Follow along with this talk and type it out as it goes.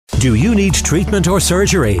Do you need treatment or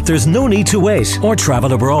surgery? There's no need to wait or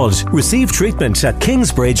travel abroad. Receive treatment at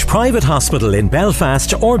Kingsbridge Private Hospital in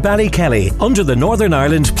Belfast or Ballykelly under the Northern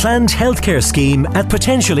Ireland Planned Healthcare Scheme at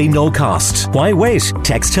potentially no cost. Why wait?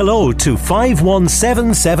 Text hello to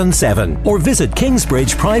 51777 or visit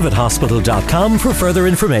kingsbridgeprivatehospital.com for further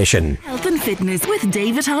information. Health and fitness with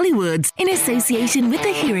David Hollywood in association with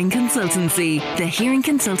The Hearing Consultancy.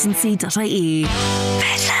 thehearingconsultancy.ie.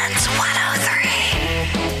 Midlands 103.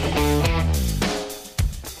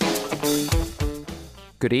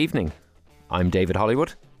 Good evening. I'm David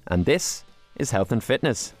Hollywood, and this is Health and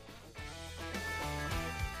Fitness.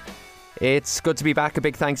 It's good to be back. A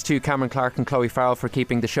big thanks to Cameron Clark and Chloe Farrell for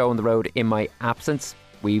keeping the show on the road in my absence.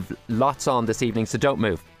 We've lots on this evening, so don't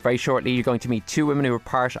move. Very shortly, you're going to meet two women who are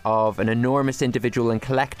part of an enormous individual and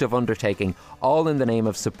collective undertaking, all in the name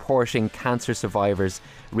of supporting cancer survivors.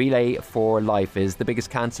 Relay for Life is the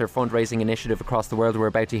biggest cancer fundraising initiative across the world. We're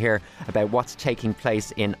about to hear about what's taking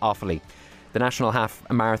place in Offaly. The National Half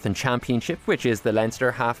Marathon Championship, which is the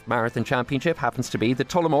Leinster Half Marathon Championship, happens to be the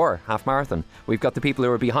Tullamore Half Marathon. We've got the people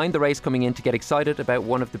who are behind the race coming in to get excited about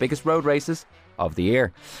one of the biggest road races of the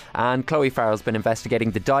year. And Chloe Farrell's been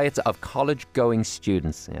investigating the diets of college-going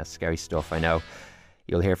students. Yeah, scary stuff, I know.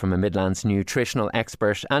 You'll hear from a Midlands nutritional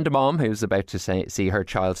expert and a mom who's about to see her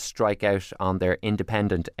child strike out on their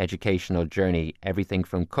independent educational journey. Everything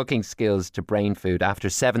from cooking skills to brain food after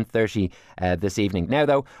 7:30 this evening. Now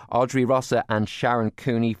though, Audrey Rossa and Sharon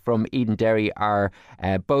Cooney from Edenderry are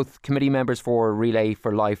both committee members for Relay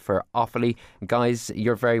for Life for Offaly. Guys,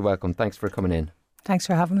 you're very welcome. Thanks for coming in. Thanks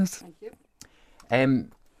for having us. Thank you.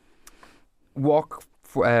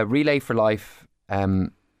 Relay for Life.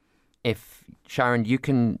 If Sharon, you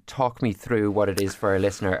can talk me through what it is for our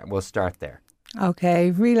listener. We'll start there. Okay,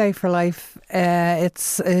 Relay for Life.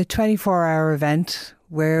 It's a 24-hour event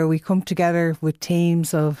where we come together with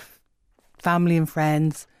teams of family and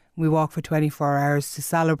friends. We walk for 24 hours to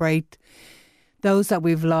celebrate those that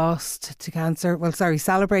we've lost to cancer.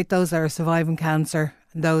 Celebrate those that are surviving cancer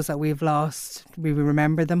and those that we've lost. We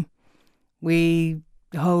remember them. We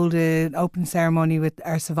hold an open ceremony with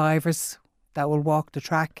our survivors that will walk the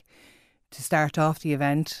track to start off the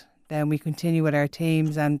event. Then we continue with our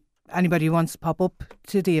teams, and anybody who wants to pop up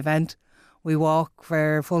to the event, we walk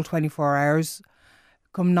for a full 24 hours.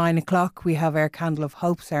 Come 9 o'clock, we have our Candle of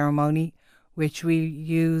Hope ceremony, which we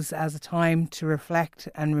use as a time to reflect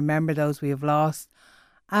and remember those we have lost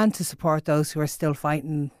and to support those who are still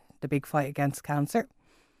fighting the big fight against cancer.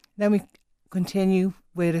 Then we continue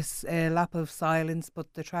with a lap of silence,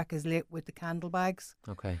 but the track is lit with the candle bags.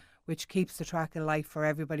 Okay. Which keeps the track alive for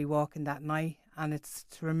everybody walking that night, and it's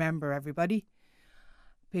to remember everybody.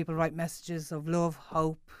 People write messages of love,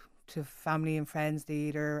 hope to family and friends that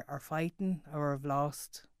either are fighting or have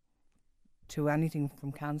lost to anything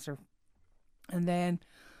from cancer. And then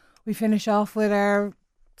we finish off with our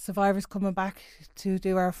survivors coming back to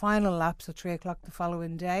do our final laps at 3 o'clock the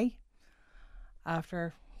following day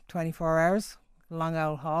after 24 hours. Long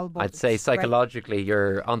old haul. But I'd say psychologically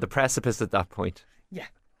you're on the precipice at that point. Yeah.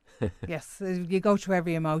 Yes, you go through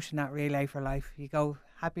every emotion at Relay for Life. You go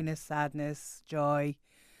happiness, sadness, joy.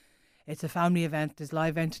 It's a family event. There's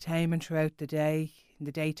live entertainment throughout the day, in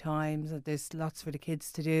the daytimes. There's lots for the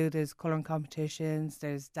kids to do. There's colouring competitions,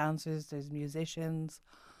 there's dancers, there's musicians.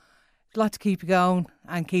 There's a lot to keep you going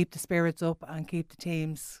and keep the spirits up and keep the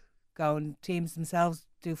teams going. Teams themselves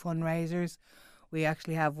do fundraisers. We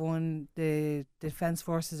actually have one, the Defence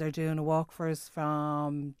Forces are doing a walk for us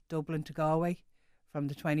from Dublin to Galway, from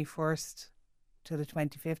the 21st to the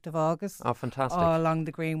 25th of August. Oh, fantastic. All along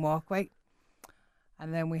the Green Walkway.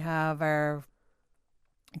 And then we have our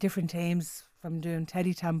different teams from doing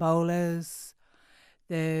Teddy Tambolas.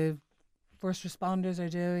 The first responders are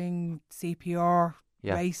doing CPR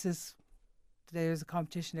races. There's a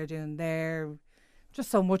competition they're doing there. Just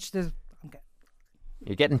so much.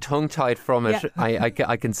 You're getting tongue-tied from it. Yeah.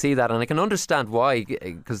 I can see that, and I can understand why,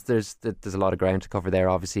 because there's a lot of ground to cover there,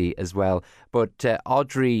 obviously, as well. But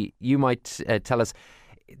Audrey, you might tell us,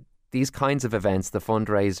 these kinds of events, the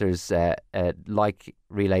fundraisers like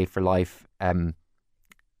Relay for Life,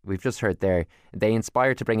 we've just heard there, they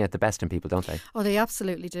inspire to bring out the best in people, don't they? Oh, they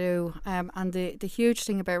absolutely do. And the huge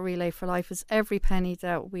thing about Relay for Life is every penny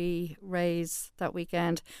that we raise that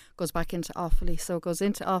weekend goes back into Offaly. So it goes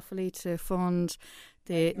into Offaly to fund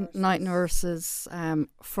the night nurses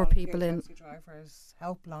for people in taxi drivers,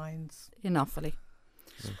 helplines in Offaly.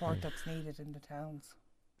 Support that's needed in the towns.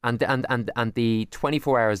 And the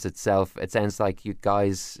 24 hours itself, it sounds like you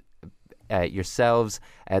guys, yourselves,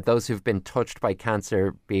 those who've been touched by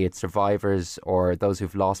cancer, be it survivors or those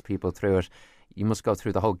who've lost people through it, you must go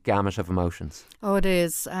through the whole gamut of emotions. Oh, it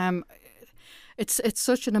is. It's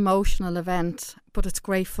such an emotional event, but it's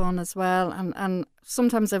great fun as well. And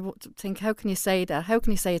sometimes I think, how can you say that? How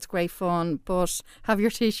can you say it's great fun, but have your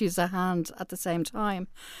tissues at hand at the same time?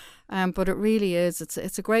 But it really is.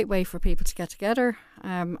 It's a great way for people to get together.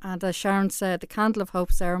 And as Sharon said, the Candle of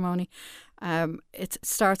Hope ceremony, it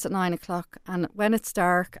starts at 9 o'clock. And when it's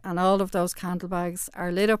dark and all of those candle bags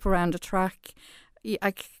are lit up around the track,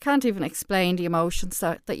 I can't even explain the emotions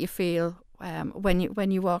that you feel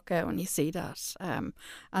when you walk out and you see that.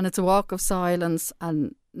 And it's a walk of silence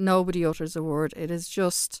and nobody utters a word. It is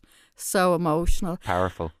just so emotional.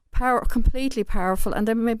 Powerful. Completely powerful. And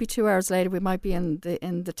then maybe 2 hours later we might be in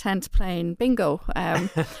the tent playing bingo.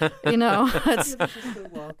 You know, it's,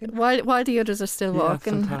 while the others are still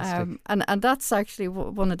walking. And that's actually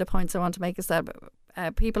one of the points I want to make, is that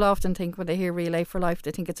people often think when they hear Relay for Life,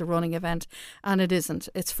 they think it's a running event, and it isn't.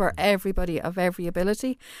 It's for everybody of every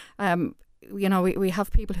ability. You know, we have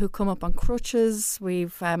people who come up on crutches.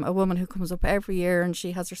 We've a woman who comes up every year and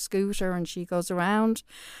she has her scooter and she goes around.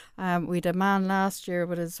 We had a man last year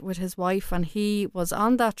with his wife, and he was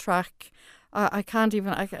on that track. I don't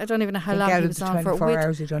even know how long he was on for. 24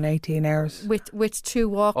 hours, he's done 18 hours. With 2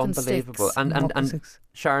 walking Unbelievable. sticks. And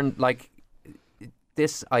Sharon, like,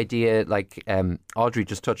 this idea, like Audrey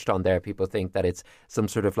just touched on there, people think that it's some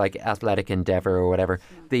sort of like athletic endeavour or whatever.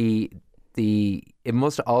 It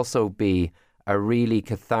must also be a really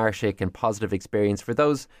cathartic and positive experience for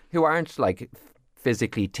those who aren't like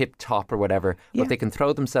physically tip top or whatever, but they can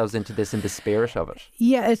throw themselves into this in the spirit of it.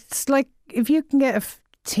 Yeah, it's like if you can get a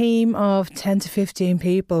team of 10 to 15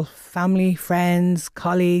 people, family, friends,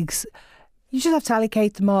 colleagues, you just have to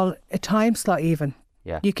allocate them all a time slot even.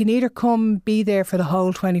 Yeah. You can either be there for the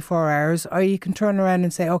whole 24 hours, or you can turn around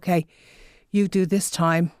and say, okay, you do this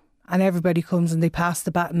time, and everybody comes and they pass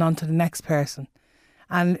the baton on to the next person.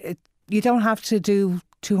 And you don't have to do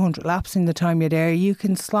 200 laps in the time you're there. You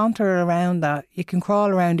can saunter around that. You can crawl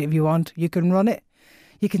around it if you want. You can run it.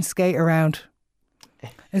 You can skate around.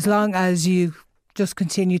 As long as you just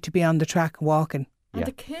continue to be on the track walking. And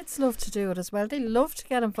the kids love to do it as well. They love to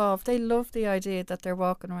get involved. They love the idea that they're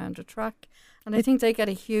walking around a track. And I think they get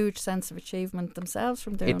a huge sense of achievement themselves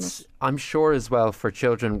from doing it. I'm sure as well for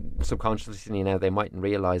children, subconsciously now they mightn't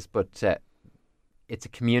realise, but it's a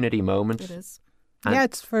community moment. It is. And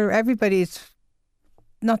it's for everybody. It's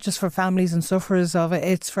not just for families and sufferers of it.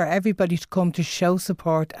 It's for everybody to come to show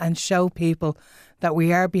support and show people that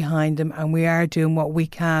we are behind them and we are doing what we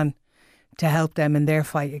can to help them in their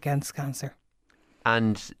fight against cancer.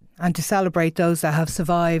 And to celebrate those that have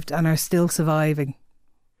survived and are still surviving.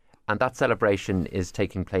 And that celebration is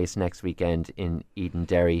taking place next weekend in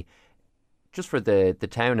Edenderry. Just for the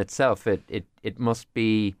town itself, it must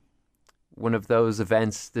be one of those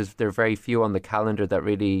events. There are very few on the calendar that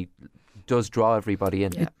really does draw everybody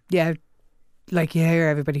in. Like you hear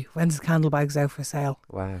everybody, when's the candle bags out for sale?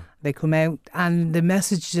 Wow. They come out, and the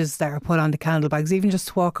messages that are put on the candle bags, even just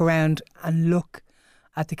to walk around and look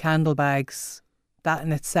at the candle bags, that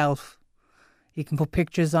in itself, you can put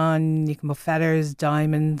pictures on, you can put feathers,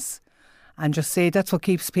 diamonds, and just see. That's what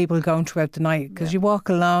keeps people going throughout the night, because you walk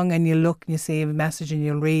along and you look and you see a message and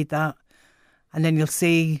you'll read that, and then you'll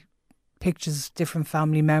see pictures of different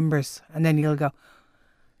family members, and then you'll go.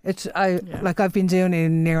 Like I've been doing it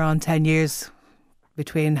near on 10 years,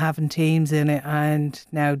 between having teams in it and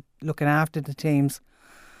now looking after the teams.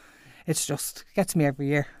 It's just gets me every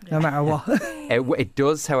year, no matter what. It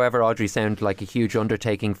does, however, Audrey, sound like a huge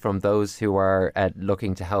undertaking from those who are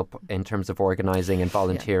looking to help in terms of organising and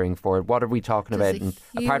volunteering for it. What are we talking about? And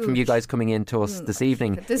apart from you guys coming in to us this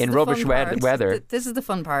evening in rubbish weather. This is the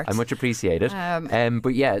fun part. I much appreciate it.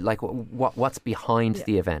 But yeah, like what's behind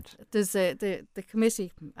the event? There's the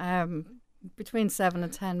committee. Between 7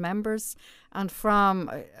 and 10 members, and from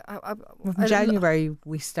January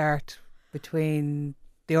we start between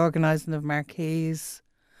the organising of marquees,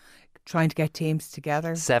 trying to get teams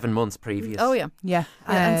together. 7 months previous. Oh yeah.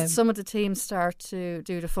 And some of the teams start to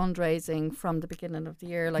do the fundraising from the beginning of the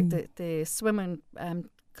year, like the swimming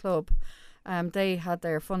club. They had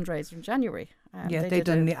their fundraiser in January. They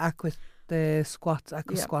done the aqua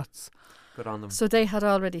squats. Good on them. So they had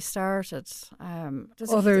already started.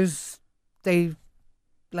 Others. They,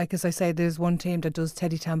 like as I say, there's one team that does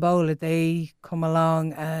Teddy Tambola. They come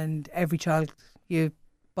along and every child, you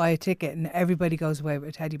buy a ticket and everybody goes away with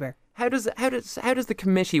a teddy bear. How does the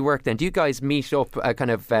committee work then? Do you guys meet up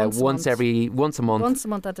once a month? Once a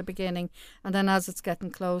month at the beginning, and then as it's getting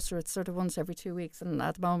closer, it's sort of once every 2 weeks, and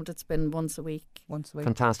at the moment it's been once a week.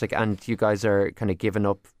 Fantastic. And you guys are kind of giving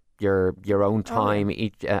up your own time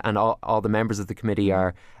each, and all the members of the committee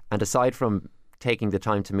are. And aside from taking the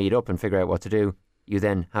time to meet up and figure out what to do, you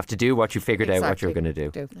then have to do what you figured out what you're going to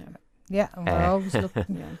do. Yeah, and we're always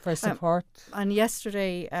looking for support. And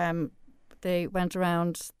yesterday, they went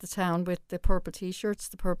around the town with the purple T-shirts.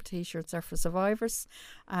 The purple T-shirts are for survivors,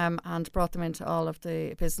 and brought them into all of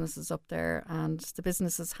the businesses up there. And the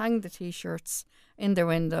businesses hang the T-shirts in their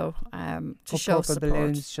window to show support.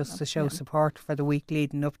 Balloons, just to show support for the week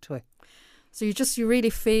leading up to it. So you really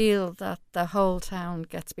feel that the whole town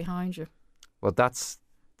gets behind you. Well, that's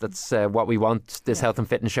what we want this health and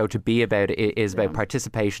fitness show to be about. It is about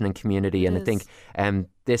participation and community, and I think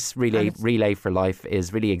this relay for life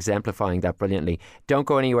is really exemplifying that brilliantly. Don't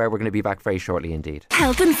go anywhere. We're going to be back very shortly indeed.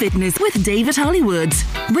 Health and fitness with David Hollywood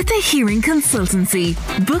with the Hearing Consultancy.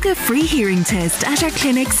 Book a free hearing test at our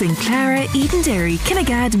clinics in Clara, Edenderry,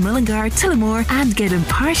 Kinnegad, Mullingar, Tullamore, and get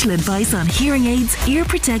impartial advice on hearing aids, ear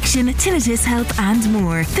protection, tinnitus help, and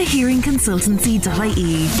more.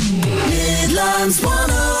 thehearingconsultancy.ie. Midlands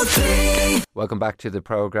 103. Welcome back to the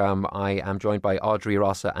programme. I am joined by Audrey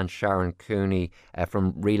Rossa and Sharon Cooney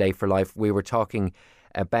from Relay for Life. We were talking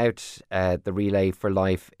about the Relay for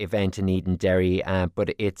Life event in Edenderry,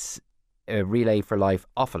 but it's a Relay for Life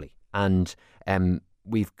Offaly, and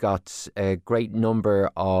we've got a great number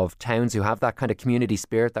of towns who have that kind of community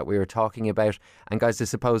spirit that we were talking about. And guys, I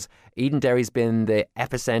suppose Edenderry's been the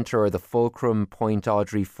epicentre or the fulcrum point,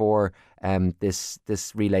 Audrey, for this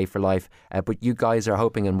Relay for Life. But you guys are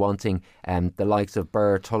hoping and wanting the likes of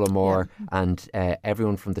Birr, Tullamore and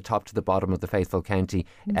everyone from the top to the bottom of the faithful county,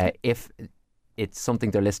 if it's something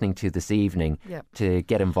they're listening to this evening, to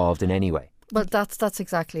get involved in any way. Well, that's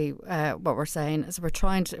exactly what we're saying, is we're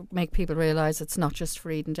trying to make people realise it's not just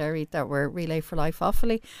for Edenderry, that we're Relay for Life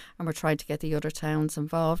Offaly, and we're trying to get the other towns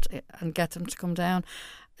involved and get them to come down.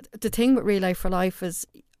 The thing with Relay for Life is,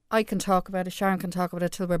 I can talk about it, Sharon can talk about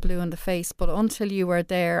it till we're blue in the face, but until you are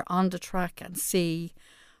there on the track and see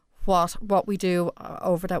what we do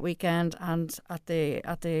over that weekend, and at the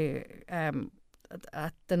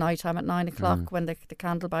night time at 9 o'clock when the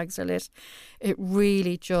candle bags are lit, it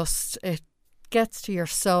really just gets to your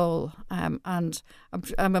soul, and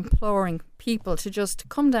I'm imploring people to just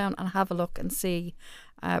come down and have a look and see,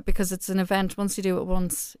 because it's an event. Once you do it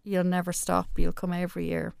once, you'll never stop. You'll come every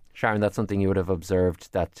year. Sharon, that's something you would have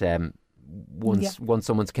observed, that once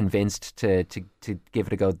someone's convinced to give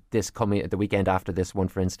it a go, the weekend after this one,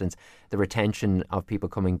 for instance, the retention of people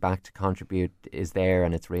coming back to contribute is there,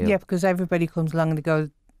 and it's real. Yeah, because everybody comes along and they go,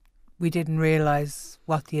 we didn't realise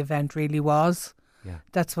what the event really was. Yeah,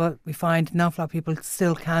 that's what we find. An awful lot of people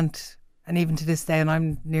still can't, and even to this day, and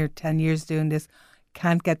I'm near 10 years doing this,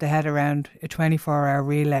 can't get their head around a 24-hour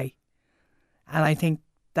relay. And I think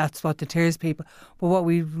that's what deters people. But what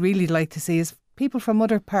we really like to see is people from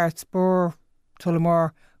other parts, Birr,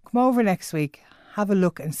 Tullamore, come over next week, have a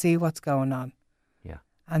look and see what's going on. Yeah.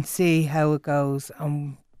 And see how it goes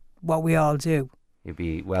and what we all do. You'll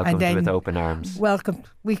be welcomed with open arms. Welcome.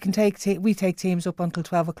 We can take teams up until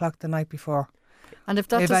 12 o'clock the night before. And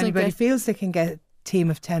if anybody feels they can get a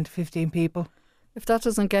team of 10 to 15 people. If that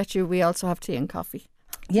doesn't get you, we also have tea and coffee.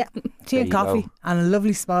 Yeah, tea and coffee, and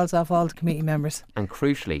lovely smiles off all the committee members. And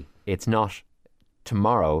crucially, it's not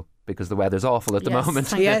tomorrow, because the weather's awful at the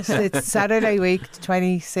moment. Yes, it's Saturday week,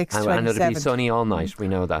 26th, 27th. And it'll be sunny all night, we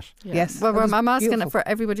know that. Yeah. Yes. Well, I'm asking for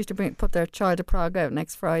everybody to put their Child of Prague out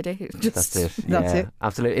next Friday. That's it. That's it.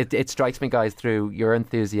 Absolutely. It strikes me, guys, through your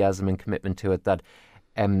enthusiasm and commitment to it, that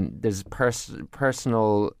there's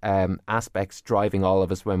personal aspects driving all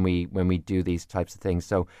of us when we do these types of things.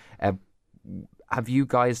 So have you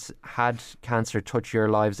guys had cancer touch your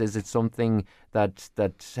lives? Is it something that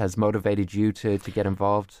has motivated you to get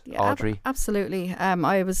involved, Audrey? Absolutely.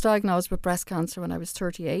 I was diagnosed with breast cancer when I was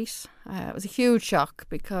 38. It was a huge shock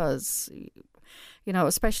because,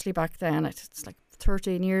 especially back then, it's like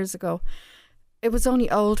 13 years ago, it was only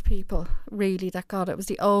old people really that got it. It was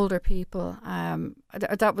the older people.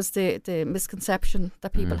 That was the misconception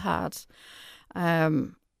that people had.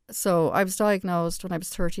 So I was diagnosed when I was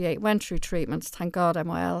 38, went through treatments, thank God I'm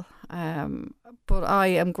well. But I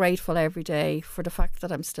am grateful every day for the fact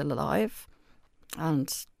that I'm still alive.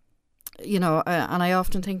 And, and I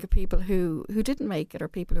often think of people who didn't make it, or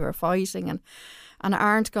people who are fighting and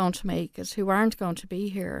aren't going to make it, who aren't going to be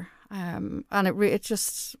here. And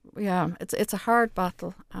it's a hard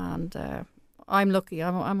battle, and I'm lucky.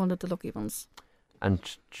 I'm one of the lucky ones. And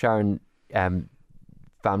Sharon,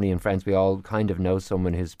 family and friends, we all kind of know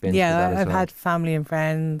someone who's been through that as well. I've had family and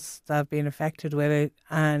friends that have been affected with it,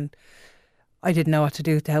 and I didn't know what to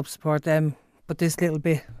do to help support them. But this little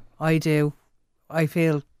bit I do, I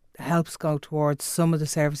feel helps go towards some of the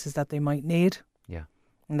services that they might need. Yeah.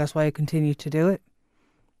 And that's why I continue to do it.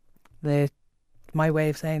 my way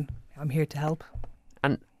of saying I'm here to help.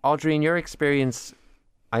 And Audrey, in your experience,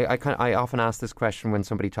 I often ask this question when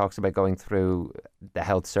somebody talks about going through the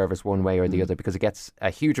health service one way or the other, because it gets a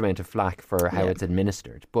huge amount of flack for how it's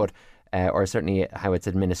administered, but or certainly how it's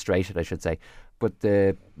administrated, I should say. But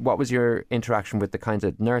what was your interaction with the kinds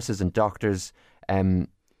of nurses and doctors?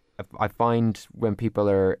 I find when people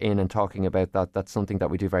are in and talking about that, that's something that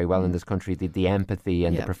we do very well in this country, the empathy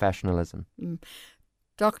and the professionalism.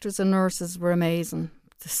 Doctors and nurses were amazing.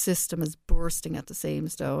 The system is bursting at the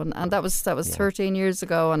seams, though, and that was 13 years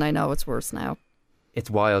ago, and I know it's worse now.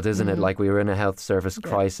 It's wild, isn't it? Like, we were in a health service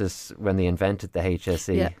crisis when they invented the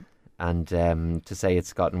HSE, and to say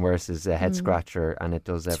it's gotten worse is a head scratcher, and it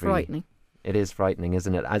does It's frightening. It is frightening,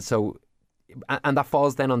 isn't it? And that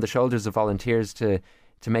falls then on the shoulders of volunteers to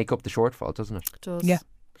make up the shortfall, doesn't it? It does. Yeah.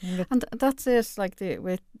 And that's it. Like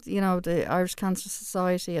with the Irish Cancer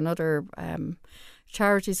Society and other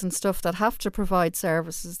charities and stuff that have to provide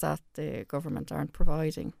services that the government aren't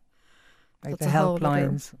providing. Like That's the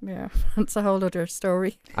helplines. It's a whole other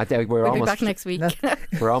story. I think We'll be back next week.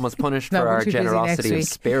 We're almost punished No, for we're our too busy generosity next of week.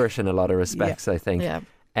 spirit in a lot of respects, I think. Yeah.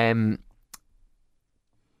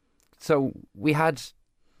 So we had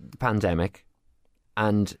the pandemic,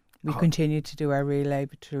 and We continued to do our relay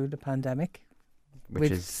through the pandemic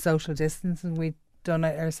with social distancing. We'd done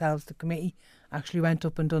it ourselves. The committee actually went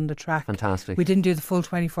up and done the track. Fantastic. We didn't do the full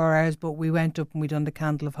 24 hours, but we went up and we done the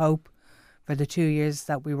Candle of Hope for the 2 years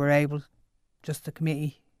that we were able, just the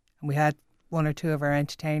committee. And we had one or two of our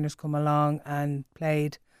entertainers come along and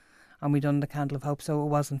played, and we done the Candle of Hope, so it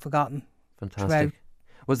wasn't forgotten. Fantastic.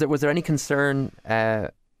 Was there any concern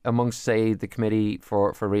amongst, say, the committee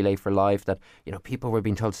for Relay for Life that, people were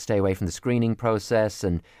being told to stay away from the screening process,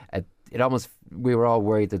 and we were all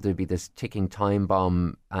worried that there'd be this ticking time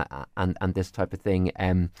bomb and this type of thing.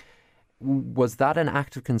 Was that an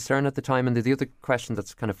active concern at the time? And the other question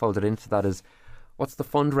that's kind of folded into that is, what's the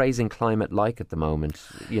fundraising climate like at the moment,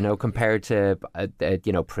 compared to,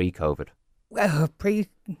 pre-COVID? Well,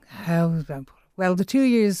 the 2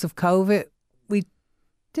 years of COVID, we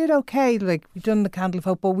did okay. Like, we done the Candle of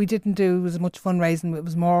Hope, but we didn't do as much fundraising. It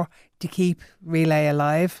was more to keep Relay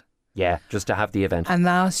alive. Yeah, just to have the event. And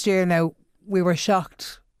last year, now, we were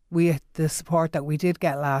shocked with the support that we did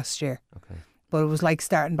get last year. Okay. But it was like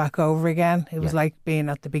starting back over again. It was like being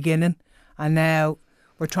at the beginning. And now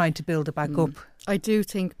we're trying to build it back up. I do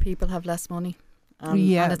think people have less money. And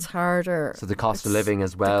it's harder. So the cost of living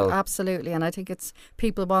as well. Absolutely. And I think it's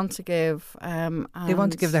people want to give. They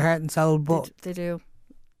want to give their heart and soul, but they do.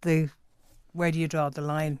 Where do you draw the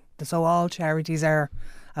line? So all charities are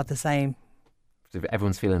at the same.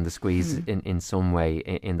 Everyone's feeling the squeeze in some way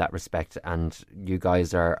in that respect, and you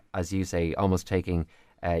guys are, as you say, almost taking,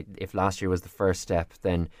 if last year was the first step,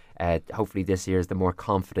 then hopefully this year is the more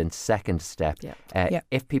confident second step.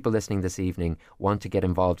 If people listening this evening want to get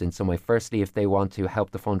involved in some way, firstly, if they want to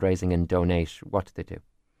help the fundraising and donate, what do they do?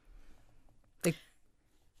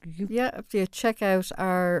 If you check out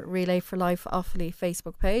our Relay for Life Offaly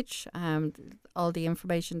Facebook page, all the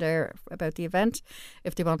information there about the event.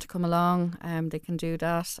 If they want to come along, they can do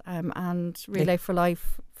that. And Relay for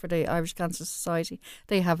Life for the Irish Cancer Society,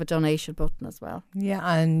 they have a donation button as well. Yeah,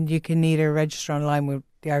 and you can either register online with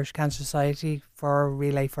the Irish Cancer Society for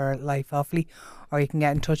Relay for Life Offaly, or you can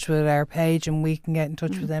get in touch with our page and we can get in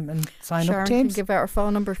touch with them and sign Sharon up teams. Can give out her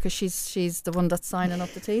phone number because she's the one that's signing up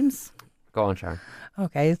the teams. Go on, Sharon.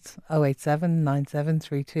 Okay, it's 087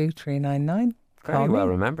 9732 399. Very well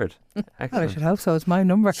remembered. Excellent. Well, I should hope so. It's my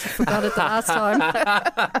number. Forgot it the last time.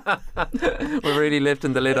 We're really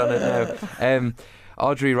lifting the lid on it now.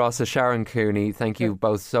 Audrey Rossa, Sharon Cooney, thank you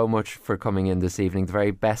both so much for coming in this evening. The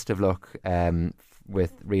very best of luck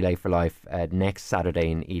with Relay for Life next Saturday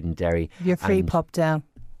in Eden Derry. You're free, pop down.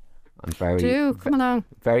 I'm come along.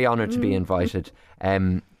 Very honoured to be invited.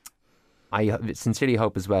 I sincerely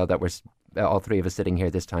hope as well that we're all three of us sitting here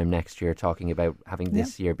this time next year talking about having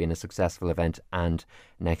this year being a successful event and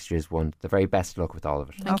next year's one. The very best luck with all of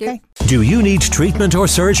it. Thank you. Do you need treatment or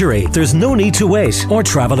surgery? There's no need to wait or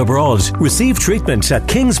travel abroad. Receive treatment at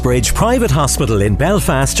Kingsbridge Private Hospital in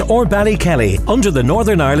Belfast or Ballykelly under the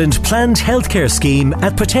Northern Ireland Planned Healthcare Scheme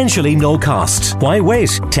at potentially no cost. Why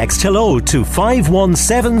wait? Text hello to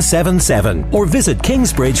 51777 or visit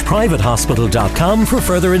kingsbridgeprivatehospital.com for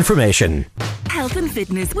further information. Health and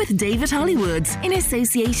Fitness with David Hollywoods in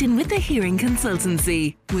association with the Hearing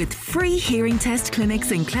Consultancy. With free hearing test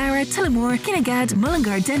clinics in Clara, Tullamore, Kinnegad,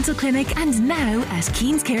 Mullingar Dental Clinic and now at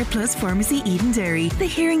Keen's Care Plus Pharmacy Eden Derry.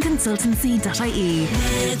 Thehearingconsultancy.ie.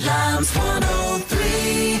 Midlands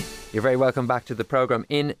 103. You're very welcome back to the programme.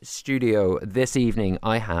 In studio this evening,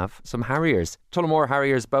 I have some Harriers. Tullamore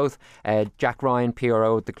Harriers both. Jack Ryan,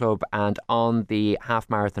 PRO at the club, and on the Half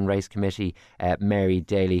Marathon Race Committee, Mary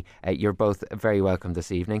Daly. You're both very welcome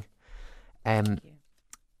this evening. Thank you.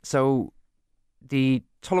 So, the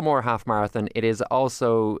Tullamore Half Marathon, it is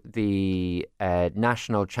also the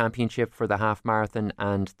national championship for the half marathon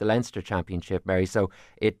and the Leinster Championship, Mary. So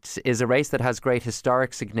it is a race that has great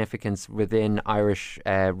historic significance within Irish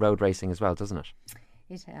road racing as well, doesn't it?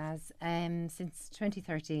 It has. Since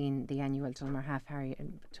 2013, the annual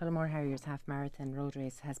Tullamore Harriers Half Marathon Road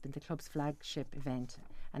Race has been the club's flagship event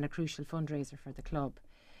and a crucial fundraiser for the club.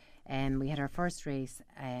 We had our first race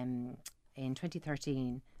in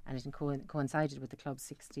 2013, and it coincided with the club's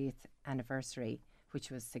 60th anniversary, which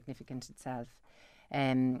was significant itself.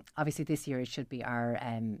 Obviously this year it should be our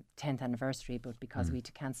 10th anniversary, but because we had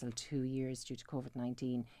to cancel 2 years due to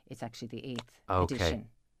COVID-19, it's actually the 8th edition.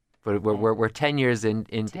 But we're 10 years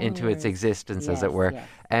into its existence, yes, as it were.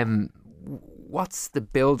 Yes. What's the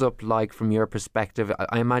build-up like from your perspective?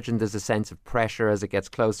 I imagine there's a sense of pressure as it gets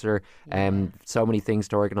closer, so many things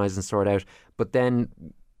to organise and sort out. But then,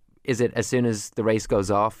 is it as soon as the race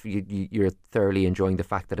goes off, you're thoroughly enjoying the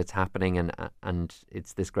fact that it's happening and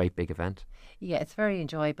it's this great big event? Yeah, it's very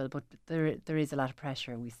enjoyable, but there is a lot of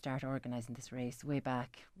pressure. We start organising this race way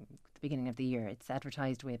back at the beginning of the year. It's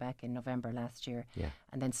advertised way back in November last year. Yeah.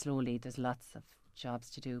 And then slowly there's lots of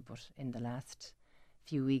jobs to do, but in the last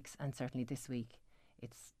few weeks and certainly this week,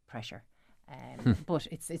 it's pressure. But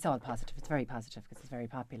it's all positive. It's very positive because it's very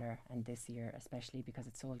popular, and this year especially because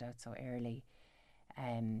it's sold out so early.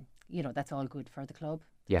 That's all good for the club.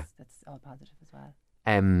 That's all positive as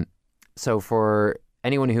well. So for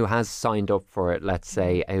anyone who has signed up for it, let's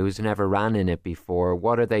say, who's never ran in it before,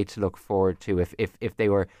 what are they to look forward to if they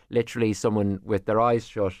were literally someone with their eyes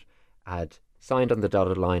shut, had signed on the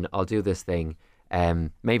dotted line, I'll do this thing.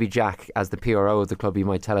 Maybe Jack, as the PRO of the club, you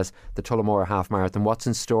might tell us the Tullamore Half Marathon, what's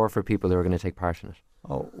in store for people who are going to take part in it?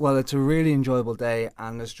 Oh, well, it's a really enjoyable day,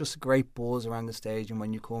 and there's just a great buzz around the stage, and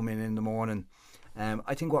when you come in the morning,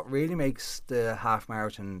 I think what really makes the half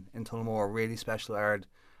marathon in Tullamore really special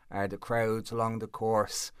are the crowds along the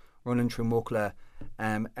course, running through Muckla.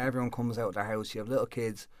 Everyone comes out of their house. You have little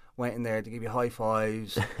kids waiting there to give you high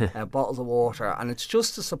fives, bottles of water, and it's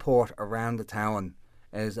just the support around the town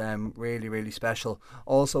is really, really special.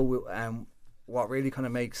 Also, what really kind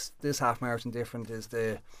of makes this half marathon different is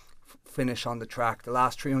the finish on the track, the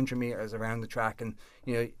last 300 metres around the track, and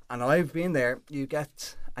and I've been there. You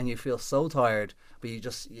get and you feel so tired, but you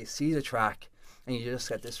see the track and you just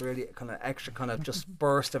get this really kind of extra kind of just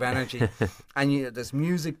burst of energy, and there's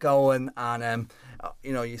music going, and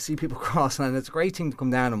you see people crossing, and it's a great thing to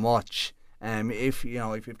come down and watch. If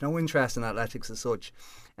you've no interest in athletics as such,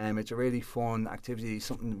 it's a really fun activity,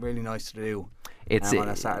 something really nice to do. It's on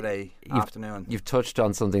a Saturday afternoon. You've touched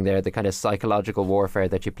on something there, the kind of psychological warfare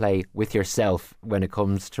that you play with yourself when it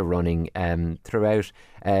comes to running throughout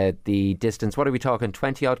the distance. What are we talking,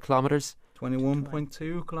 20 odd kilometres?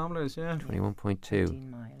 21.2 kilometres, yeah.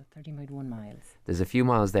 21.2. 13.1 miles. There's a few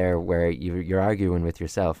miles there where you're arguing with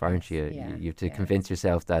yourself, aren't you? Yeah, you have to convince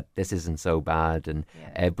yourself that this isn't so bad, and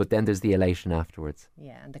but then there's the elation afterwards.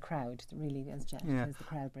 Yeah, and the crowd really does the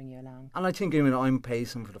crowd bring you along. And I think I'm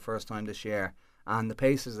pacing for the first time this year, and the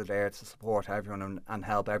paces are there to support everyone and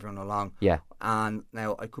help everyone along. Yeah. And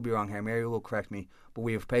now I could be wrong here, Mary will correct me, but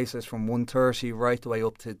we have paces from 1:30 right the way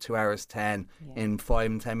up to 2 hours 10 in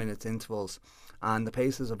 5 and 10 minutes intervals. And the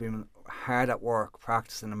paces have been hard at work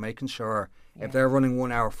practicing and making sure if they're running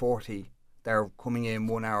 1 hour 40, they're coming in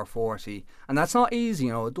 1 hour 40. And that's not easy,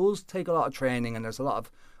 it does take a lot of training, and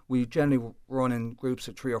we generally run in groups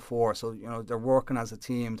of 3 or 4, so they're working as a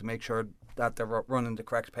team to make sure that they're running the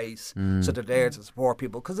correct pace, so they're there to support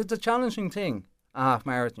people, because it's a challenging thing, a half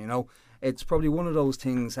marathon. It's probably one of those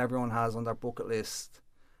things everyone has on their bucket list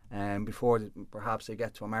before perhaps they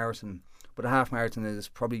get to a marathon, but a half marathon is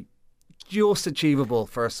probably just achievable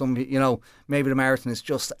for some. Maybe the marathon is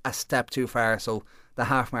just a step too far, so the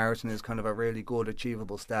half marathon is kind of a really good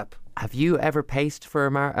achievable step. Have you ever paced for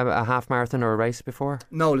a half marathon or a race before?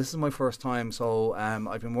 No, this is my first time, so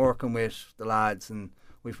I've been working with the lads, and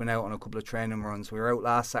we've been out on a couple of training runs. We were out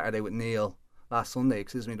last Sunday,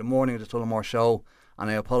 the morning of the Tullamore show,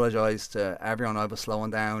 and I apologise to everyone. I was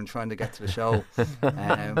slowing down trying to get to the show,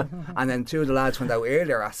 and then 2 of the lads went out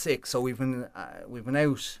earlier at 6, so we've been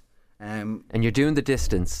out. And you're doing the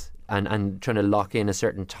distance and trying to lock in a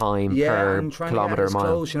certain time per kilometre or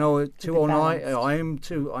mile. Close,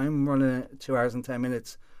 2:09. I'm running 2 hours and 10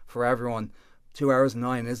 minutes for everyone. 2 hours and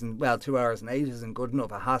 9 isn't, 2 hours and 8 isn't good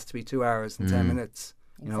enough. It has to be 2 hours and 10 minutes.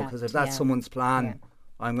 Because if that's someone's plan,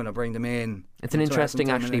 I'm going to bring them in. It's an interesting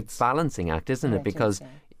actually balancing act, isn't it? Because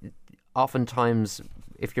oftentimes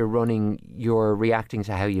if you're running, you're reacting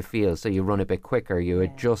to how you feel, so you run a bit quicker, you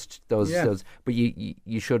adjust those, but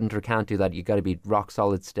you shouldn't or can't do that. You got to be rock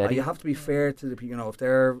solid steady. You have to be fair to the people. If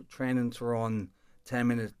they're training to run 10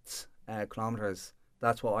 minutes kilometres,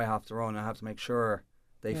 that's what I have to run. I have to make sure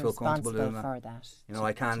they feel comfortable doing that.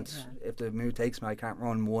 I can't, if the mood takes me, I can't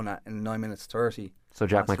run one in 9 minutes 30. So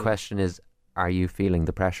Jack, my question is, are you feeling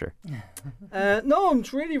the pressure? No,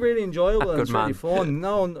 it's really, really enjoyable. It's really fun.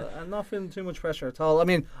 No, I'm not feeling too much pressure at all. I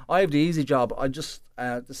mean, I have the easy job. I just,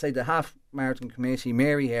 to say the half marathon committee,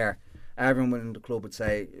 Mary here, everyone in the club would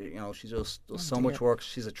say, she just does so much work.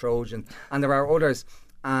 She's a Trojan. And there are others.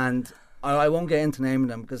 And I won't get into naming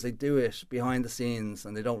them because they do it behind the scenes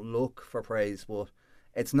and they don't look for praise. But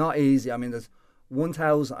it's not easy. I mean, there's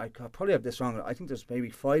 1,000, I probably have this wrong, I think there's maybe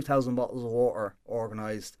 5,000 bottles of water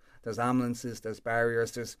organised. There's ambulances, there's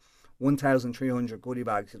barriers, there's 1,300 goodie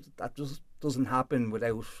bags. That just doesn't happen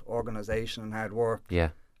without organisation and hard work. Yeah.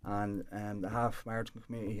 And the half marathon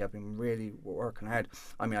community have been really working hard.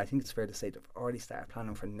 I mean, I think it's fair to say they've already started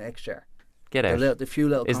planning for next year. Get out. The few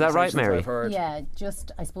little Is that right, Mary? I've heard. Yeah,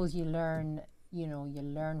 just I suppose you learn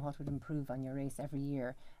what would improve on your race every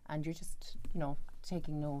year, and you're just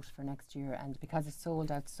taking note for next year. And because it's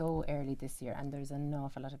sold out so early this year, and there's an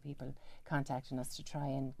awful lot of people contacting us to try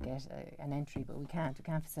and get an entry, but we can't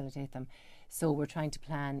facilitate them. So we're trying to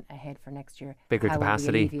plan ahead for next year. Bigger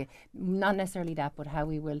capacity. Not necessarily that, but how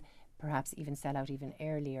we will perhaps even sell out even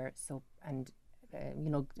earlier. So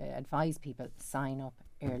advise people sign up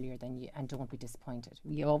earlier than you, and don't be disappointed.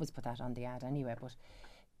 We always put that on the ad anyway, but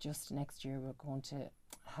just next year we're going to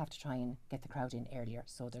have to try and get the crowd in earlier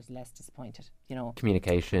so there's less disappointed,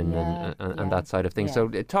 communication and that side of things. So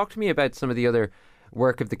talk to me about some of the other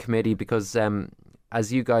work of the committee, because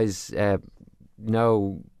as you guys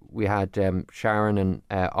know, we had Sharon and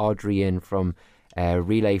Audrey in from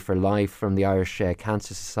Relay for Life from the Irish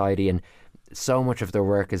Cancer Society, and so much of their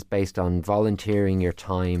work is based on volunteering your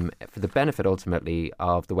time for the benefit ultimately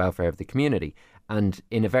of the welfare of the community. And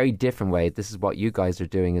in a very different way, this is what you guys are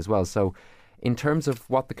doing as well. So in terms of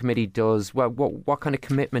what the committee does, what kind of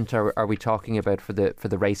commitment are we talking about for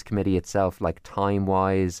the race committee itself, like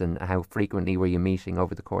time-wise, and how frequently were you meeting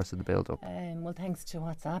over the course of the build-up? Well, thanks to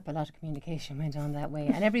WhatsApp, a lot of communication went on that way.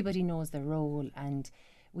 And everybody knows their role, and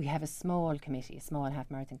we have a small committee, a small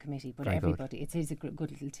half marathon committee, but everybody, it is a good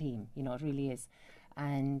little team, it really is.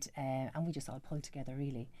 And we just all pull together,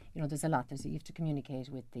 really. There's a lot. You have to communicate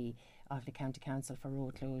with the Offaly County Council for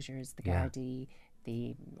road closures, the Gardaí,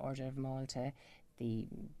 the Order of Malta, the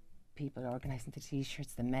people organising the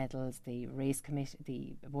T-shirts, the medals, the race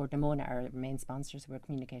committee, the Board Namona, our main sponsors. We're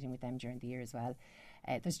communicating with them during the year as well.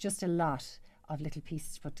 There's just a lot of little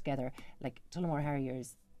pieces put together. Like Tullamore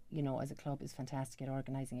Harriers, as a club, is fantastic at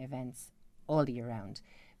organising events all the year round.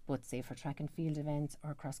 But say for track and field events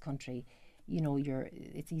or cross country,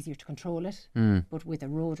 it's easier to control it. But with a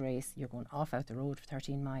road race, you're going off out the road for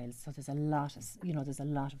 13 miles. So there's a lot of,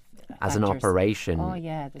 as an operation. Oh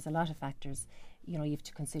yeah, there's a lot of factors. You have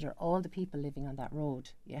to consider all the people living on that road.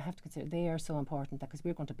 You have to consider they are so important, that because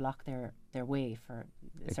we're going to block their way for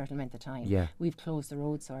a certain amount of time. Yeah. We've closed the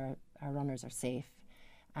road so our runners are safe.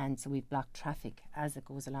 And so we've blocked traffic as it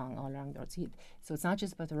goes along, all along the road. So it's not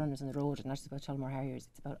just about the runners on the road, and not just about Tullamore Harriers,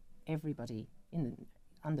 it's about everybody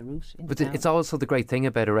on the route. But it's also the great thing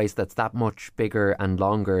about a race that's that much bigger and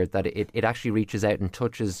longer, that it actually reaches out and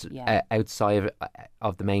touches outside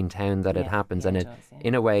of the main town that it happens. And it does,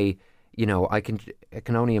 in a way, I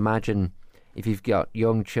can only imagine if you've got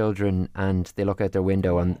young children and they look out their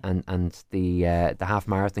window and the half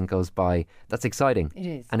marathon goes by, that's exciting. It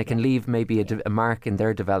is. And it can leave maybe a mark in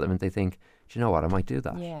their development. They think, do you know what, I might do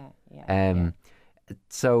that.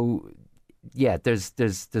 So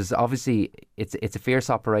there's obviously it's a fierce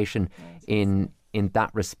operation in that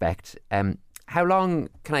respect. How long,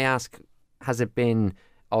 can I ask, has it been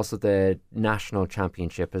also the national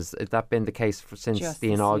championship? Has that been the case since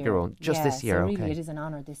the inaugural? Just this year, so okay. Really, it is an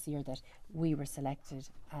honour this year that we were selected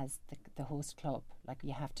as the host club. Like,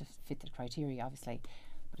 you have to fit the criteria, obviously.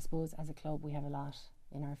 But I suppose as a club, we have a lot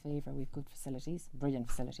in our favour. We've good facilities, brilliant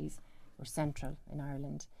facilities. We're central in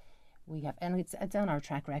Ireland. We have, and it's on our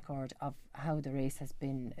track record of how the race has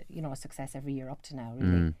been, a success every year up to now,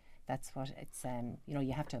 really. That's what it's,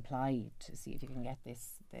 you have to apply to see if you can get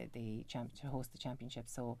this, to host the championship.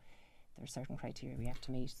 So there are certain criteria we have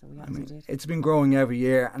to meet. So we obviously did. It's been growing every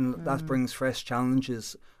year, and that brings fresh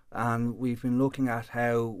challenges. And we've been looking at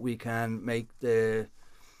how we can make the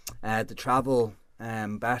travel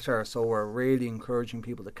better. So we're really encouraging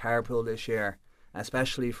people to carpool this year.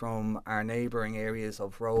 especially from our neighbouring areas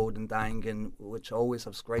of Road and Dangan, which always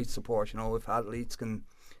have great support. If athletes can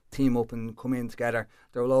team up and come in together,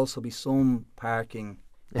 there will also be some parking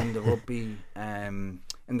in the rugby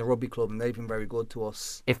club, and they've been very good to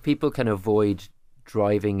us. If people can avoid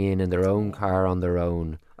driving in their own car on their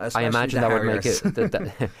own, especially I imagine that would make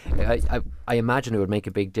Harriers. it. I imagine it would make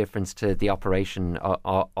a big difference to the operation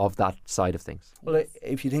of that side of things. Well,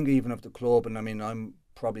 if you think even of the club, and I mean, I'm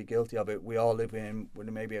probably guilty of it. We all live within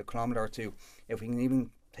maybe a kilometre or two. If we can even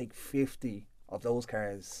take 50 of those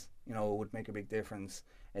cars, it would make a big difference.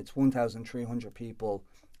 It's 1,300 people.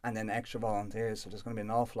 And then extra volunteers, so there's going to be an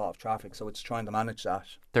awful lot of traffic. So it's trying to manage that.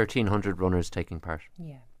 1,300 runners taking part.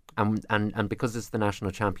 Yeah. And because it's the national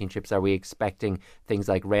championships, are we expecting things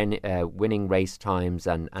like winning race times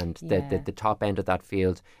and the top end of that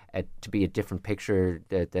field to be a different picture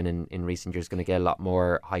than in recent years? Going to get a lot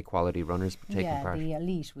more high quality runners taking part. Yeah, the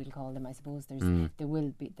elite, we'll call them. I suppose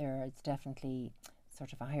it's definitely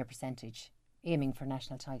sort of a higher percentage aiming for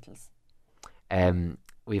national titles.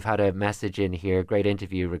 We've had a message in here, great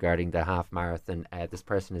interview regarding the half marathon. This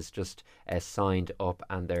person is just signed up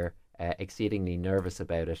and they're exceedingly nervous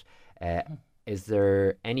about it. Is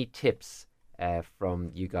there any tips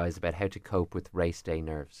from you guys about how to cope with race day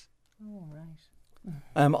nerves? Oh,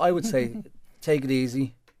 right. I would say take it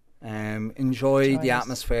easy, enjoy the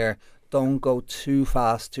atmosphere. Don't go too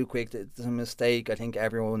fast, too quick. It's a mistake I think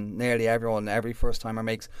nearly everyone, every first timer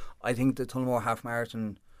makes. I think the Tullamore Half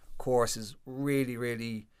Marathon course is really,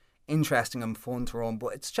 really interesting and fun to run,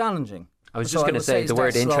 but it's challenging. I was just going to say the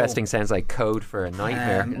word interesting sounds like code for a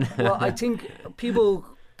nightmare. Well, I think people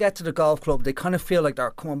get to the golf club, they kind of feel like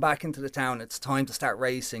they're coming back into the town. It's time to start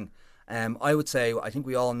racing. I would say, I think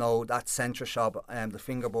we all know that centre shop, the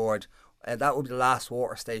fingerboard, that would be the last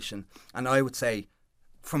water station. And I would say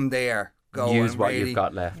from there, go use and what really, you've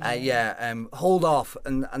got left. Hold off,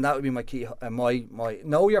 and that would be my key. My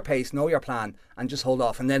know your pace, know your plan, and just hold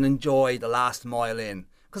off, and then enjoy the last mile in,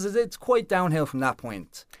 because it's quite downhill from that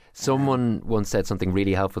point. Someone once said something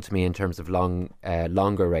really helpful to me in terms of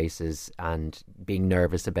longer races and being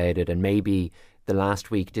nervous about it, and maybe the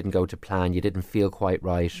last week didn't go to plan, you didn't feel quite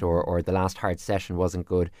right, or the last hard session wasn't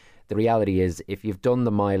good. The reality is, if you've done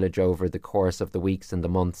the mileage over the course of the weeks and the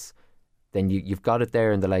months, then you've got it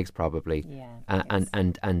there in the legs probably. Yeah,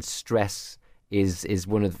 and stress is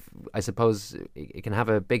one of, I suppose, it can have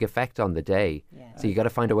a big effect on the day. Yeah. So you got to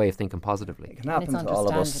find a way of thinking positively. It can happen to all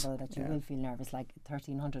of us. It's understandable that you will feel nervous, like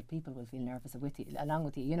 1,300 people will feel nervous along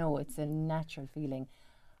with you. It's a natural feeling,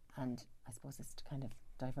 and I suppose it's to kind of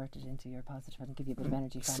divert it into your positive and give you a bit of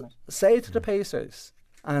energy from it. Say it to the pacers.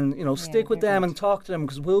 And stick with them and talk to them,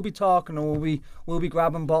 because we'll be talking and we'll be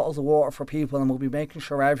grabbing bottles of water for people, and we'll be making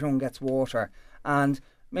sure everyone gets water. And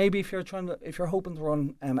maybe if you're hoping to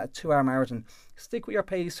run a 2-hour marathon, stick with your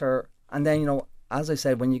pacer, and then as I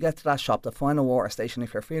said, when you get to that shop, the final water station,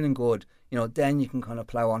 if you're feeling good, then you can kind of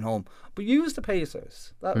plough on home. But use the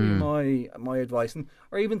pacers. That would be my advice,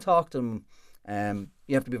 or even talk to them.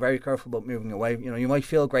 You have to be very careful about moving away. You might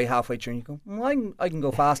feel great halfway through and you go, I can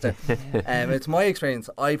go faster. It's my experience.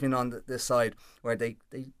 I've been on this side where they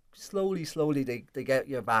slowly they get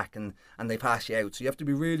you back and they pass you out. So you have to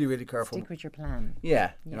be really, really careful. Stick with your plan.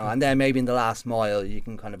 Yeah, and then maybe in the last mile you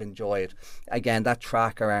can kind of enjoy it. Again, that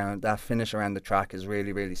finish around the track is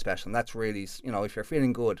really, really special. And that's really, if you're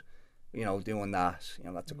feeling good, doing that,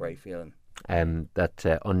 that's a great feeling.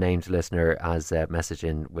 That unnamed listener has a message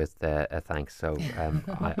in with a thanks, so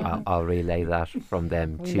I'll relay that from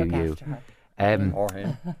them to you. Or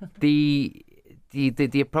him.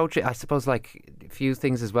 The approach, I suppose, like a few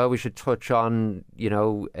things as well we should touch on.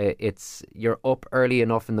 It's you're up early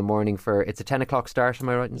enough in the morning it's a 10 o'clock start, am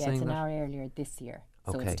I right in saying that? Yeah, it's an hour earlier this year,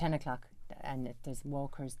 so okay. It's 10 o'clock. And if there's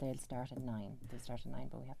walkers, they'll start at 9. They start at 9,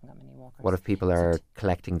 but we haven't got many walkers. What if people are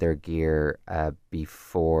collecting their gear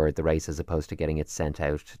before the race, as opposed to getting it sent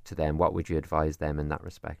out to them? What would you advise them in that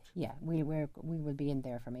respect? Yeah, we will be in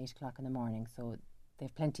there from 8 o'clock in the morning, so they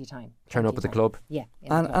have plenty of time. Turn up at the club? Yeah.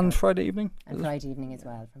 And Friday evening? And Friday evening as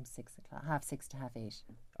well, from 6 o'clock, 6:30 to 8:30.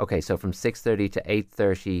 Okay, so from 6:30 to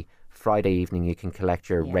 8:30 Friday evening you can collect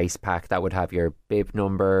your race pack. That would have your bib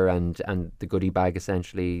number and the goodie bag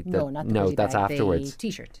essentially. No, not the goodie that's bag, afterwards. The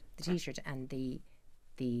t-shirt and the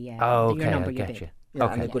okay, your number, I get your bib. you. Yeah,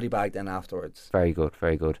 okay. And the goodie bag then afterwards. Very good,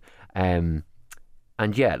 very good.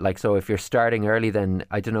 And yeah, so if you're starting early, then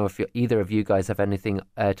I don't know if either of you guys have anything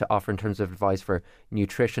to offer in terms of advice for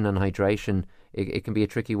nutrition and hydration. It can be a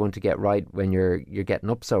tricky one to get right when you're getting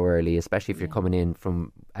up so early, especially if you're coming in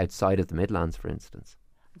from outside of the Midlands, for instance.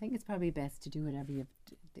 I think it's probably best to do whatever you've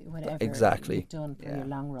whatever Exactly. you've done for your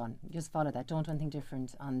long run. Just follow that. Don't do anything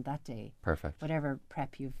different on that day. Perfect. Whatever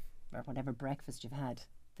prep or whatever breakfast you've had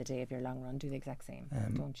the day of your long run, do the exact same.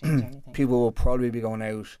 Don't change anything. People will probably be going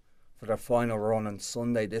out for their final run on this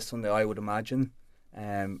Sunday, I would imagine.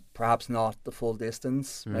 Perhaps not the full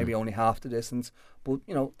distance, maybe only half the distance, but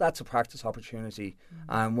that's a practice opportunity,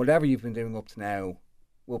 and whatever you've been doing up to now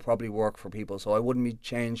will probably work for people, so I wouldn't be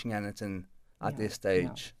changing anything at this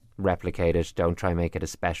stage. Replicate it, don't try and make it a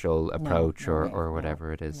special approach or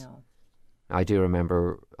whatever it is. I do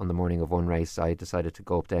remember on the morning of one race I decided to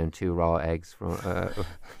gulp down 2 raw eggs because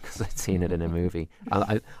I'd seen it in a movie.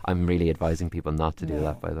 I'm really advising people not to do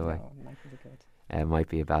that, by the way. Might be good. Might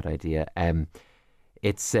be a bad idea.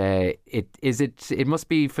 It must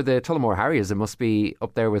be for the Tullamore Harriers. It must be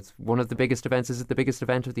up there with one of the biggest events. Is it the biggest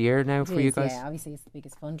event of the year now for you guys? Yeah, obviously it's the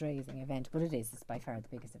biggest fundraising event, but it's by far the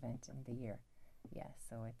biggest event in the year. Yeah,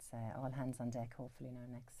 so it's all hands on deck. Hopefully now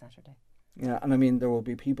next Saturday. Yeah, and I mean there will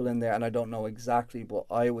be people in there, and I don't know exactly, but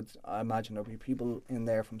I imagine there'll be people in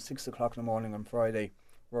there from 6 o'clock in the morning on Friday,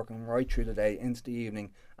 working right through the day into the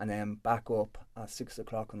evening, and then back up at 6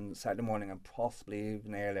 o'clock on Saturday morning, and possibly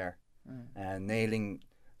even earlier. Nailing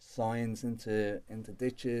signs into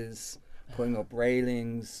ditches, putting up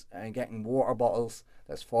railings, and getting water bottles.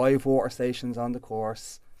 There's 5 water stations on the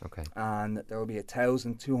course. Okay. And there will be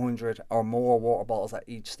 1,200 or more water bottles at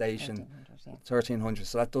each station. 1,300.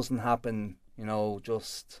 So that doesn't happen,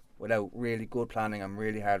 just without really good planning and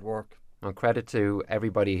really hard work. And credit to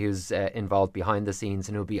everybody who's involved behind the scenes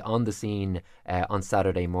and who'll be on the scene on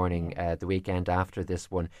Saturday morning, the weekend after this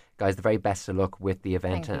one. Guys, the very best of luck with the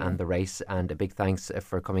event and the race, and a big thanks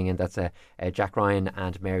for coming in. That's Jack Ryan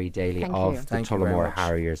and Mary Daly of the Tullamore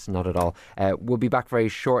Harriers. Not at all. We'll be back very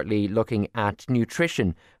shortly looking at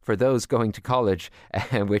nutrition for those going to college,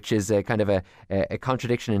 which is kind of a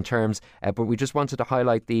contradiction in terms. But we just wanted to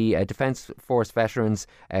highlight the Defence Force veterans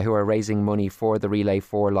who are raising money for the Relay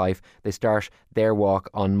for Life. They start their walk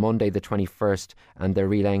on Monday the 21st, and they're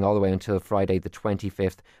relaying all the way until Friday the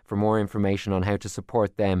 25th. For more information on how to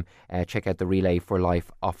support them, check out the Relay for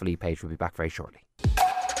Life Offaly page. We'll be back very shortly.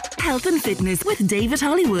 Health and Fitness with David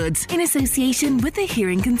Hollywood in association with the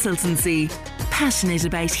Hearing Consultancy. Passionate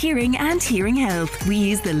about hearing and hearing health, we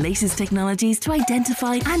use the latest technologies to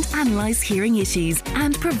identify and analyse hearing issues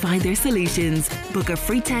and provide their solutions. Book a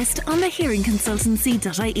free test on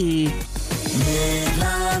thehearingconsultancy.ie.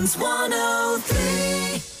 Midlands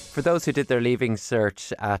 103. For those who did their leaving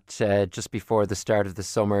cert at just before the start of the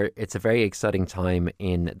summer, it's a very exciting time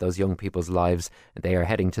in those young people's lives. They are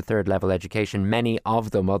heading to third level education, many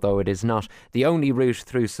of them, although it is not the only route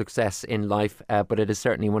through success in life, but it is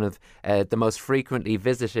certainly one of the most frequently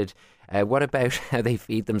visited. What about how they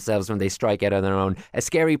feed themselves when they strike out on their own? A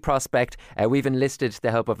scary prospect. We've enlisted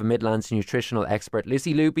the help of a Midlands nutritional expert,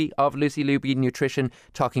 Lucy Luby of Lucy Luby Nutrition,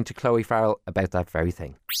 talking to Chloe Farrell about that very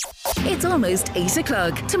thing. It's almost 8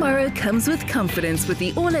 o'clock. Tomorrow comes with confidence with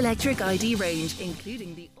the all-electric ID range,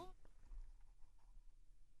 including the...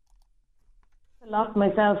 Lost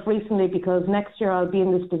myself recently because next year I'll be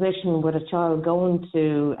in this position with a child going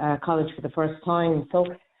to college for the first time. So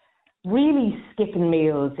really skipping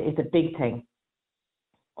meals is a big thing,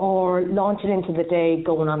 or launching into the day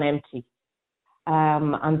going on empty.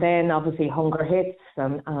 And then obviously hunger hits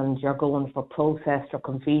and you're going for processed or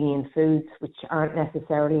convenient foods, which aren't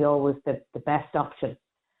necessarily always the best option.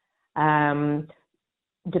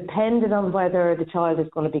 Depending on whether the child is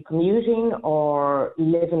going to be commuting or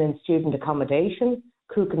living in student accommodation,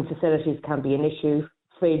 cooking facilities can be an issue,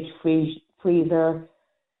 fridge, freezer,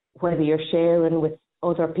 whether you're sharing with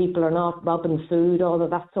other people or not, robbing food, all of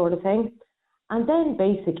that sort of thing. And then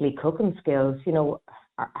basically cooking skills,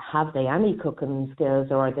 have they any cooking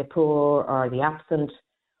skills, or are they poor, or are they absent?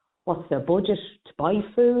 What's their budget to buy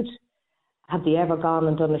food? Have they ever gone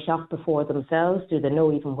and done a shop before themselves? Do they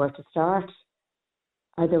know even where to start?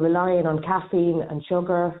 Are they relying on caffeine and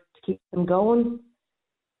sugar to keep them going?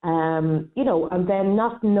 And then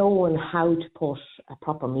not knowing how to put a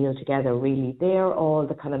proper meal together, really. They're all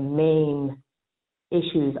the kind of main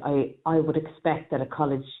issues I would expect that a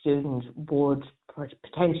college student would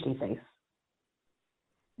potentially face.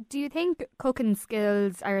 Do you think cooking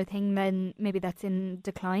skills are a thing then maybe that's in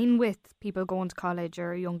decline with people going to college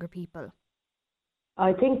or younger people?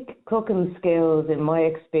 I think cooking skills, in my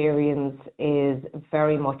experience, is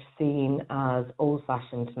very much seen as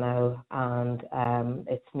old-fashioned now, and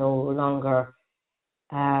it's no longer,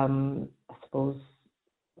 I suppose,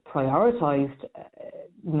 prioritised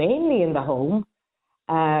mainly in the home.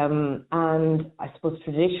 And I suppose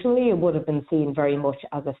traditionally it would have been seen very much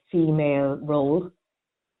as a female role.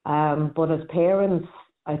 But as parents,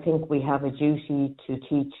 I think we have a duty to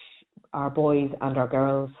teach our boys and our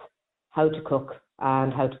girls how to cook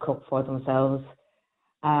and how to cook for themselves.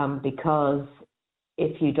 Because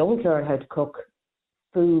if you don't learn how to cook,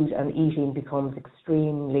 food and eating becomes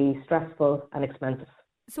extremely stressful and expensive.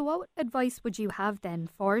 So what advice would you have then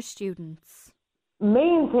for students?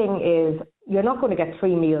 Main thing is you're not going to get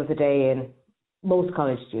 3 meals a day in most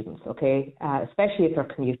college students, okay? Especially if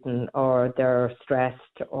they're commuting or they're stressed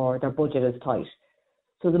or their budget is tight.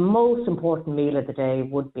 So the most important meal of the day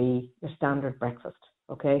would be your standard breakfast,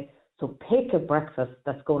 okay? So pick a breakfast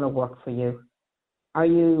that's going to work for you. Are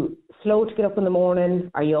you slow to get up in the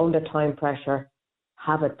morning? Are you under time pressure?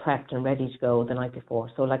 Have it prepped and ready to go the night before.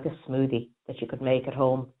 So like a smoothie that you could make at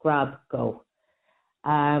home, grab, go.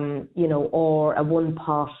 Or a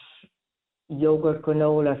 1-pot yogurt,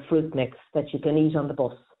 granola, fruit mix that you can eat on the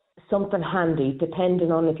bus. Something handy,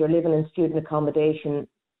 depending on if you're living in student accommodation,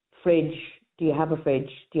 fridge. Do you have a fridge?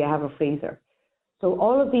 Do you have a freezer? So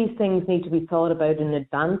all of these things need to be thought about in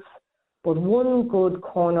advance. But one good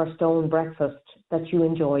cornerstone breakfast that you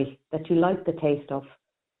enjoy, that you like the taste of,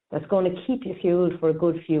 that's going to keep you fueled for a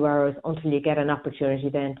good few hours until you get an opportunity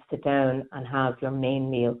then to sit down and have your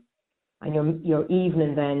main meal. And your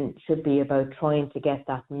evening then should be about trying to get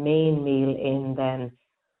that main meal in then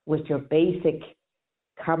with your basic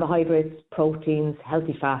carbohydrates, proteins,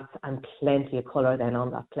 healthy fats, and plenty of colour then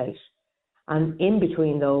on that plate. And in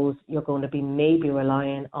between those, you're going to be maybe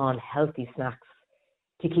relying on healthy snacks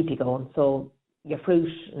to keep you going. So your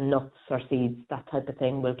fruit, nuts or seeds, that type of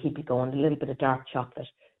thing will keep you going. A little bit of dark chocolate.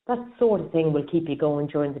 That sort of thing will keep you going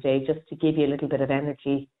during the day just to give you a little bit of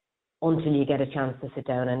energy until you get a chance to sit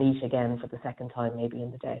down and eat again for the second time maybe in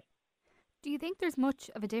the day. Do you think there's much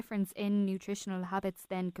of a difference in nutritional habits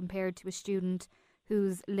then compared to a student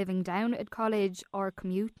who's living down at college or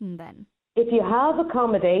commuting then? If you have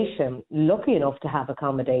accommodation, lucky enough to have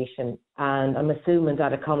accommodation, and I'm assuming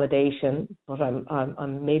that accommodation, but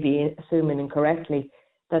I'm maybe assuming incorrectly,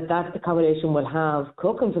 that accommodation will have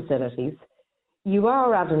cooking facilities, you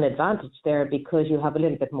are at an advantage there because you have a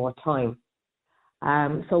little bit more time.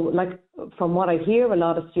 So like from what I hear, a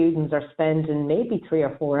lot of students are spending maybe 3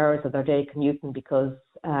 or 4 hours of their day commuting because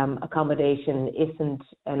accommodation isn't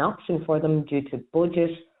an option for them due to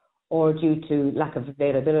budget or due to lack of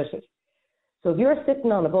availability. So if you're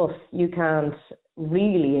sitting on a bus, you can't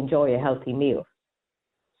really enjoy a healthy meal.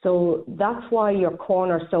 So that's why your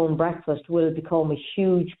cornerstone breakfast will become a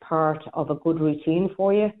huge part of a good routine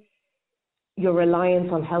for you. Your reliance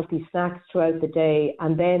on healthy snacks throughout the day,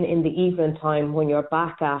 and then in the evening time when you're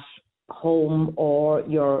back at home or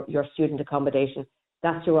your student accommodation,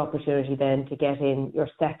 that's your opportunity then to get in your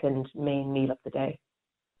second main meal of the day.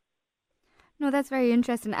 No, that's very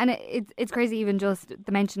interesting. And it's crazy even just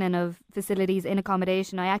the mentioning of facilities in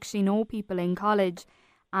accommodation. I actually know people in college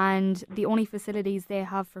and the only facilities they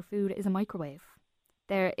have for food is a microwave.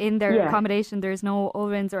 They're in their accommodation, there's no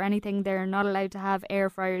ovens or anything. They're not allowed to have air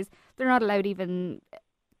fryers. They're not allowed even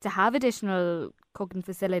to have additional cooking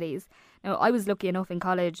facilities. Now, I was lucky enough in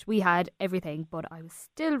college. We had everything, but I was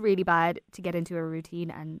still really bad to get into a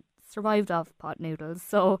routine and survived off pot noodles.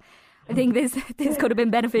 So I think this could have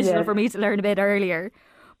been beneficial for me to learn a bit earlier.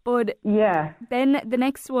 But then the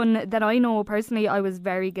next one that I know personally I was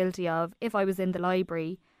very guilty of, if I was in the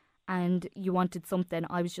library and you wanted something,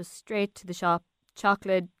 I was just straight to the shop,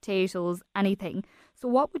 chocolate, potatoes, anything. So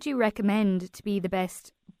what would you recommend to be the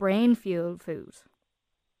best brain fuel food?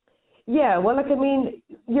 Yeah, well, when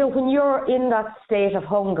you're in that state of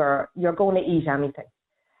hunger, you're going to eat anything.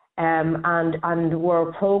 And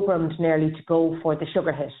we're programmed nearly to go for the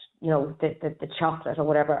sugar hit, the chocolate or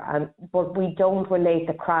whatever. But we don't relate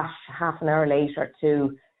the crash half an hour later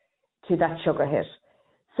to that sugar hit.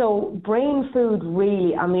 So brain food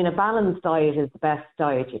really, a balanced diet is the best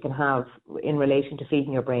diet you can have in relation to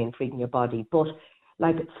feeding your brain, feeding your body. But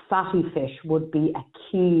like fatty fish would be a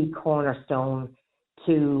key cornerstone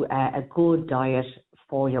to a good diet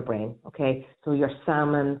for your brain. Okay, so your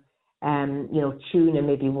salmon, tuna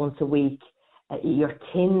maybe once a week, your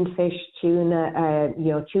tinned fish, tuna,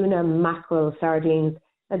 mackerel, sardines.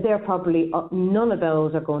 They're probably none of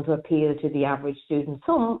those are going to appeal to the average student.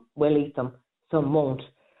 Some will eat them, some won't.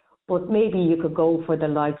 But maybe you could go for the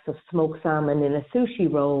likes of smoked salmon in a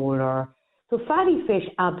sushi roll so fatty fish,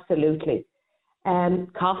 absolutely.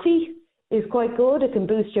 Coffee is quite good. It can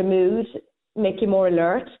boost your mood, make you more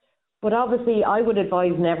alert. But obviously I would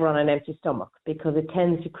advise never on an empty stomach because it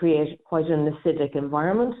tends to create quite an acidic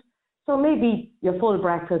environment. So maybe your full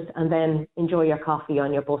breakfast and then enjoy your coffee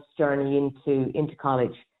on your bus journey into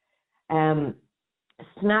college. Snacking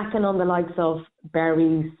on the likes of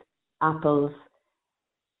berries, apples,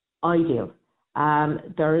 ideal.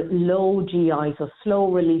 They're low GI, so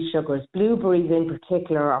slow release sugars. Blueberries in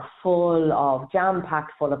particular are full of,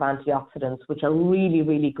 jam-packed full of antioxidants, which are really,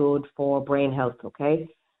 really good for brain health, okay?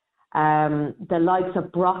 The likes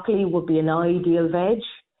of broccoli would be an ideal veg.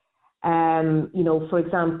 For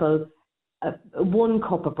example, 1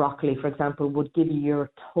 cup of broccoli, for example, would give you your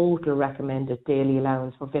total recommended daily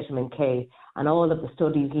allowance for vitamin K. And all of the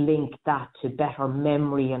studies link that to better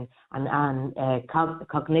memory and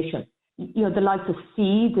cognition. The likes of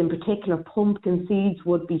seeds, in particular pumpkin seeds,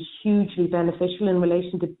 would be hugely beneficial in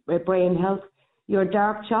relation to brain health. Your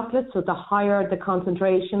dark chocolate, so the higher the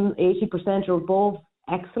concentration, 80% or above,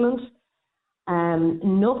 excellent.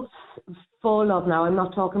 Nuts full of, now I'm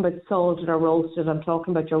not talking about salted or roasted, I'm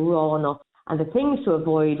talking about your raw nuts. And the things to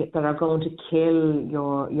avoid that are going to kill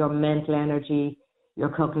your mental energy, your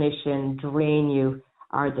cognition, drain you,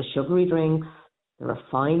 are the sugary drinks, the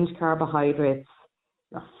refined carbohydrates,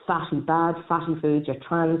 your bad fatty foods, your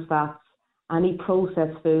trans fats, any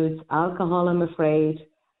processed foods, alcohol, I'm afraid.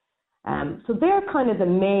 So they're kind of the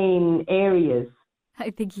main areas. I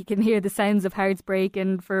think you can hear the sounds of hearts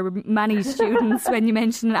breaking for many students when you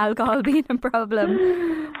mention alcohol being a problem.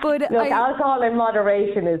 But alcohol in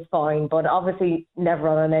moderation is fine, but obviously never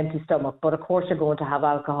on an empty stomach. But of course you're going to have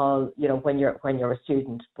alcohol, when you're a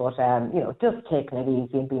student. But just taking it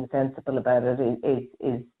easy and being sensible about it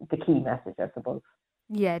is the key message, I suppose.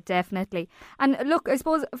 Yeah, definitely. And look, I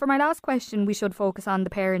suppose for my last question, we should focus on the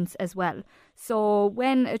parents as well. So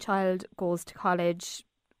when a child goes to college,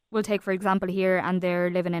 we'll take, for example, here, and they're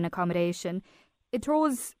living in accommodation, it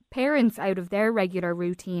throws parents out of their regular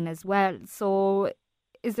routine as well. So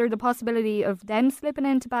is there the possibility of them slipping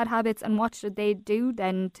into bad habits, and what should they do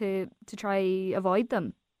then to try avoid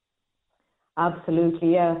them?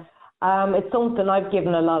 Absolutely, yeah. It's something I've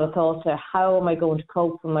given a lot of thought to. How am I going to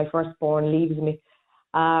cope when my firstborn leaves me?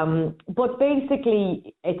 But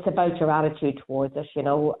basically, it's about your attitude towards it,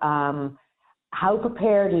 How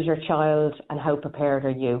prepared is your child and how prepared are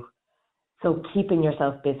you? So keeping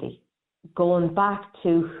yourself busy, going back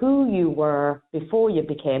to who you were before you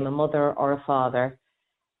became a mother or a father,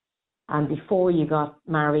 and before you got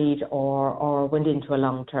married or went into a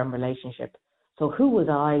long-term relationship. So who was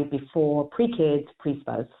I before, pre-kids,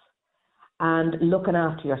 pre-spouse? And looking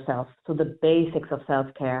after yourself. So the basics of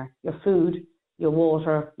self-care, your food, your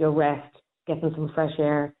water, your rest, getting some fresh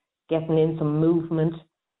air, getting in some movement,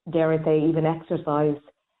 dare I say, even exercise,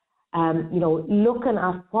 looking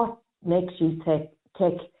at what makes you tick,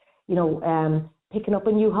 picking up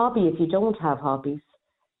a new hobby if you don't have hobbies,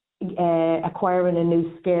 acquiring a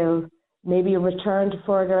new skill, maybe a return to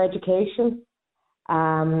further education,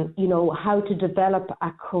 how to develop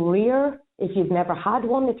a career if you've never had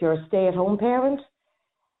one, if you're a stay-at-home parent,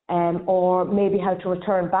 or maybe how to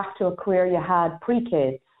return back to a career you had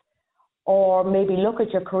pre-kids. Or maybe look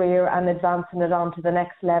at your career and advancing it on to the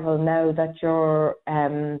next level now that you're,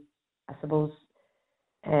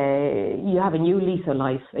 you have a new lease of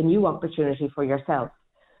life, a new opportunity for yourself.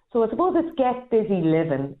 So I suppose it's get busy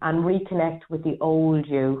living and reconnect with the old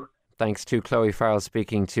you. Thanks to Chloe Farrell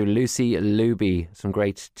speaking to Lucy Luby. Some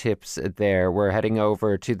great tips there. We're heading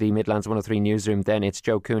over to the Midlands 103 newsroom then. It's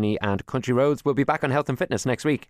Joe Cooney and Country Roads. We'll be back on Health and Fitness next week.